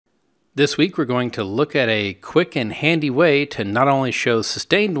This week we're going to look at a quick and handy way to not only show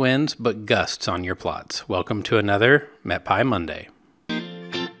sustained winds, but gusts on your plots. Welcome to another MetPy Monday.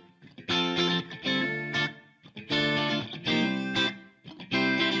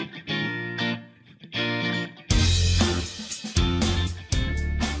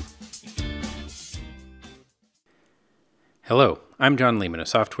 Hello, I'm John Lehman, a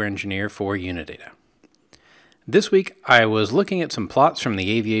software engineer for Unidata. This week, I was looking at some plots from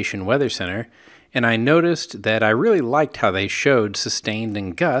the Aviation Weather Center, and I noticed that I really liked how they showed sustained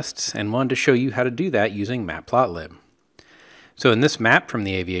and gusts, and wanted to show you how to do that using Matplotlib. So in this map from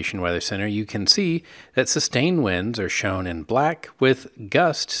the Aviation Weather Center, you can see that sustained winds are shown in black, with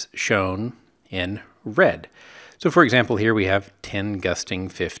gusts shown in red. So for example, here we have 10 gusting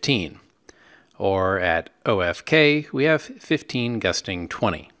 15. Or at OFK, we have 15 gusting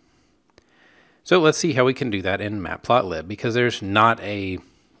 20. So let's see how we can do that in Matplotlib, because there's not a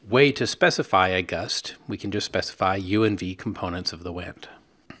way to specify a gust. We can just specify U and V components of the wind.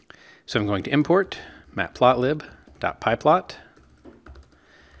 So I'm going to import matplotlib.pyplot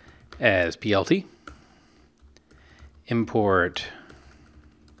as PLT, import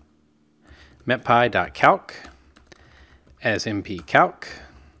metpy.calc as mpcalc,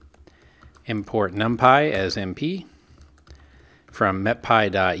 import numpy as mp. From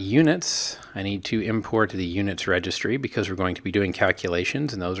metpy.units, I need to import the units registry because we're going to be doing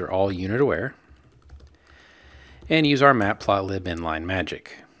calculations, and those are all unit aware. And use our matplotlib inline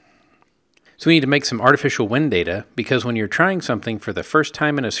magic. So we need to make some artificial wind data, because when you're trying something for the first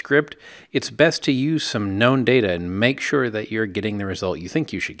time in a script, it's best to use some known data and make sure that you're getting the result you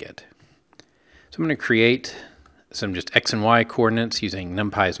think you should get. So I'm going to create some just X and Y coordinates using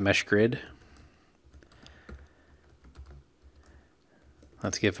NumPy's mesh grid.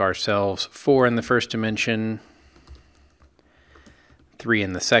 Let's give ourselves 4 in the first dimension, 3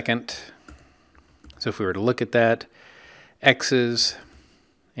 in the second. So if we were to look at that, x's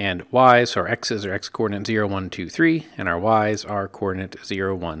and y's, so our x's are x coordinate 0, 1, 2, 3, and our y's are coordinate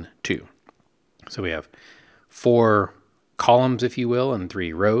 0, 1, 2. So we have 4 columns, if you will, and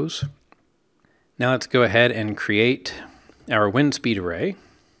 3 rows. Now let's go ahead and create our wind speed array.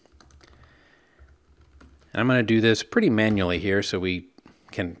 And I'm going to do this pretty manually here so we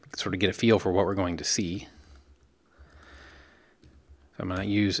can sort of get a feel for what we're going to see. So I'm going to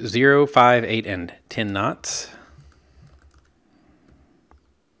use 0, 5, 8, and 10 knots.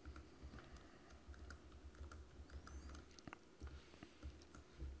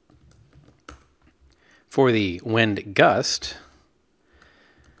 For the wind gust,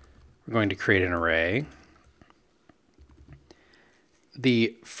 we're going to create an array.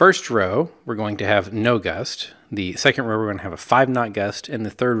 The first row, we're going to have no gust. The second row, we're going to have a 5-knot gust. And the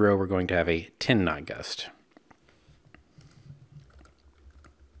third row, we're going to have a 10-knot gust.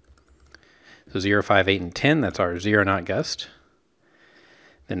 So 0, 5, 8, and 10, that's our 0-knot gust.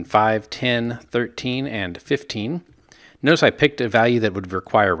 Then 5, 10, 13, and 15. Notice I picked a value that would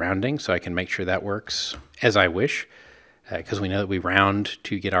require rounding, so I can make sure that works as I wish, because we know that we round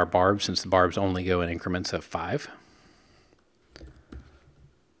to get our barbs, since the barbs only go in increments of 5.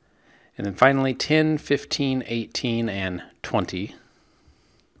 And then finally 10, 15, 18, and 20.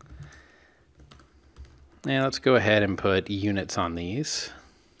 Now let's go ahead and put units on these,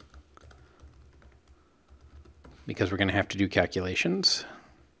 because we're going to have to do calculations.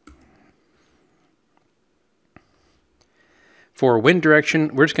 For wind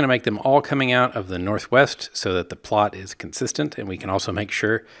direction, we're just going to make them all coming out of the northwest so that the plot is consistent, and we can also make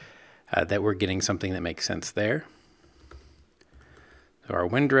sure that we're getting something that makes sense there. So our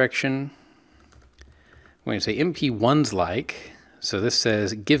wind direction, we're going to say MP1's like. So this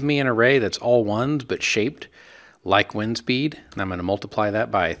says, give me an array that's all ones but shaped like wind speed. And I'm going to multiply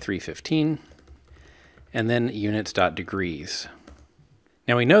that by 315. And then units.degrees.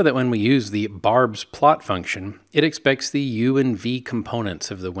 Now we know that when we use the barbs plot function, it expects the U and V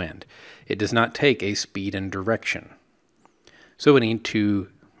components of the wind. It does not take a speed and direction. So we need to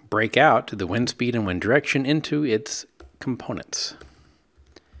break out the wind speed and wind direction into its components.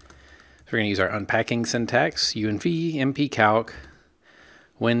 We're going to use our unpacking syntax, U and V, MP calc,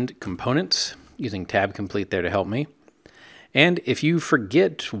 wind components, using tab complete there to help me. And if you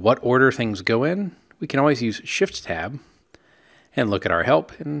forget what order things go in, we can always use shift tab and look at our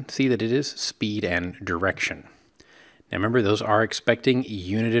help and see that it is speed and direction. Now remember, those are expecting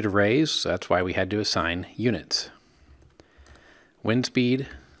united arrays, so that's why we had to assign units. Wind speed,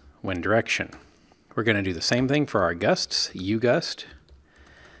 wind direction. We're going to do the same thing for our gusts, U gust,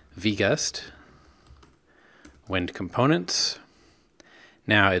 V gust, wind components.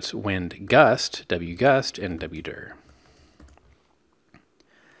 Now it's wind gust, W gust, and W dir.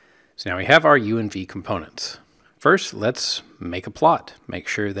 So now we have our U and V components. First, let's make a plot. Make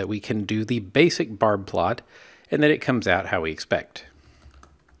sure that we can do the basic barb plot and that it comes out how we expect.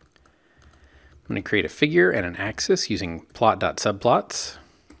 I'm going to create a figure and an axis using plot.subplots.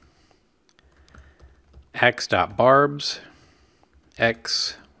 X.barbs,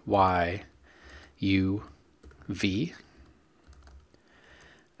 X, Y, U, V.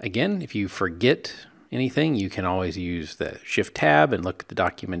 Again, if you forget anything, you can always use the Shift tab and look at the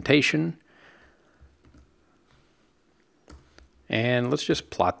documentation. And let's just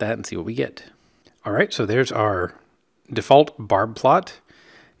plot that and see what we get. All right, so there's our default barb plot.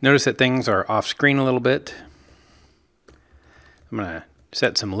 Notice that things are off screen a little bit. I'm going to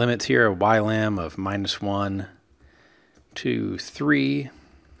set some limits here, a ylim of -1 to 3. I'm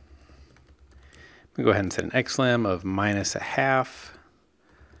going to go ahead and set an xlim of -0.5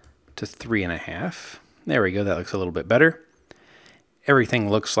 to 3.5. There we go, that looks a little bit better. Everything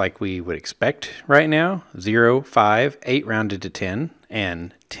looks like we would expect right now. 0, 5, 8 rounded to 10,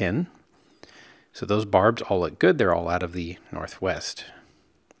 and 10. So those barbs all look good. They're all out of the northwest.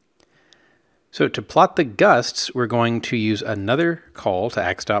 So to plot the gusts, we're going to use another call to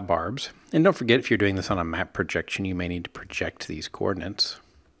ax.barbs. And don't forget, if you're doing this on a map projection, you may need to project these coordinates.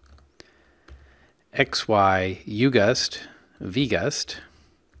 XY ugust, vgust.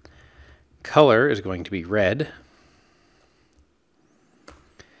 Color is going to be red.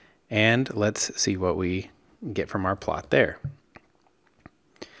 And let's see what we get from our plot there.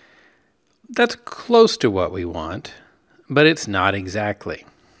 That's close to what we want, but it's not exactly.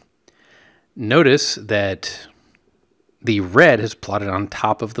 Notice that the red is plotted on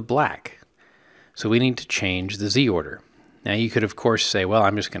top of the black. So we need to change the Z order. Now you could of course say, well,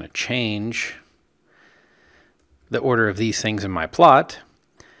 I'm just going to change the order of these things in my plot,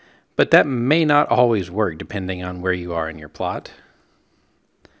 but that may not always work depending on where you are in your plot.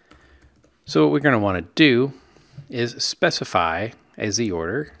 So what we're going to want to do is specify a Z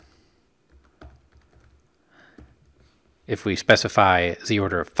order. If we specify Z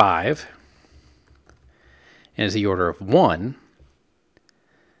order of 5 and a Z order of 1,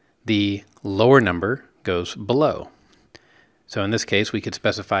 the lower number goes below. So in this case, we could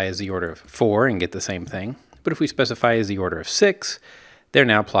specify a Z order of 4 and get the same thing. But if we specify a Z order of 6, they're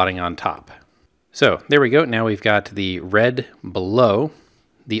now plotting on top. So there we go. Now we've got the red below.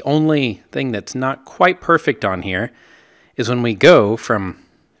 The only thing that's not quite perfect on here is when we go from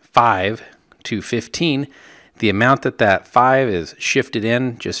 5 to 15, the amount that 5 is shifted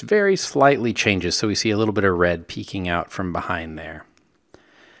in just very slightly changes. So we see a little bit of red peeking out from behind there.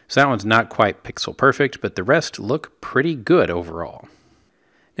 So that one's not quite pixel perfect, but the rest look pretty good overall.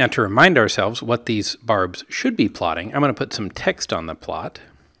 Now to remind ourselves what these barbs should be plotting, I'm going to put some text on the plot.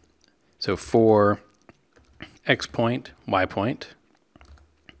 So for X point, Y point,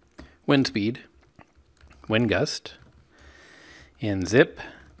 wind speed, wind gust, and zip.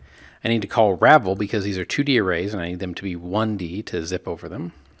 I need to call ravel because these are 2D arrays and I need them to be 1D to zip over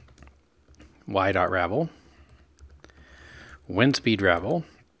them. Y.ravel, wind speed ravel,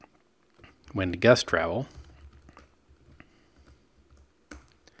 wind gust ravel.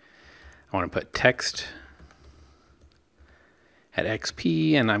 I want to put text at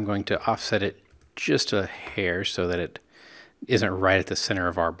XP and I'm going to offset it just a hair so that it isn't right at the center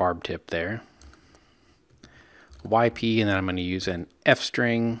of our barb tip there. YP, and then I'm going to use an F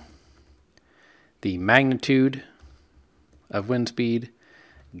string, the magnitude of wind speed,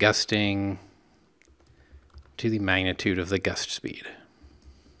 gusting to the magnitude of the gust speed.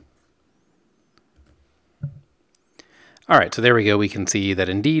 All right, so there we go. We can see that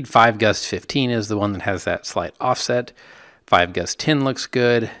indeed 5 gust 15 is the one that has that slight offset. 5 gust 10 looks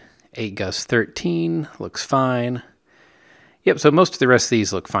good. 8 gust 13 looks fine. Yep, so most of the rest of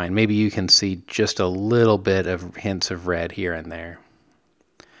these look fine. Maybe you can see just a little bit of hints of red here and there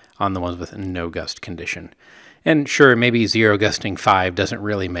on the ones with no gust condition. And sure, maybe 0 gusting 5 doesn't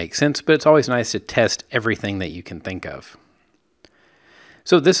really make sense, but it's always nice to test everything that you can think of.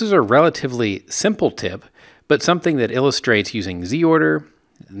 So this is a relatively simple tip, but something that illustrates using Z order,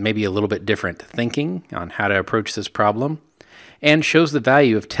 maybe a little bit different thinking on how to approach this problem, and shows the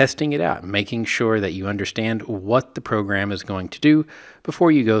value of testing it out, making sure that you understand what the program is going to do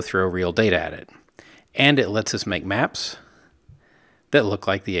before you go throw real data at it. And it lets us make maps that look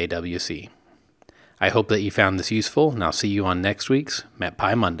like the AWC. I hope that you found this useful, and I'll see you on next week's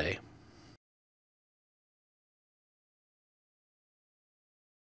MetPy Monday.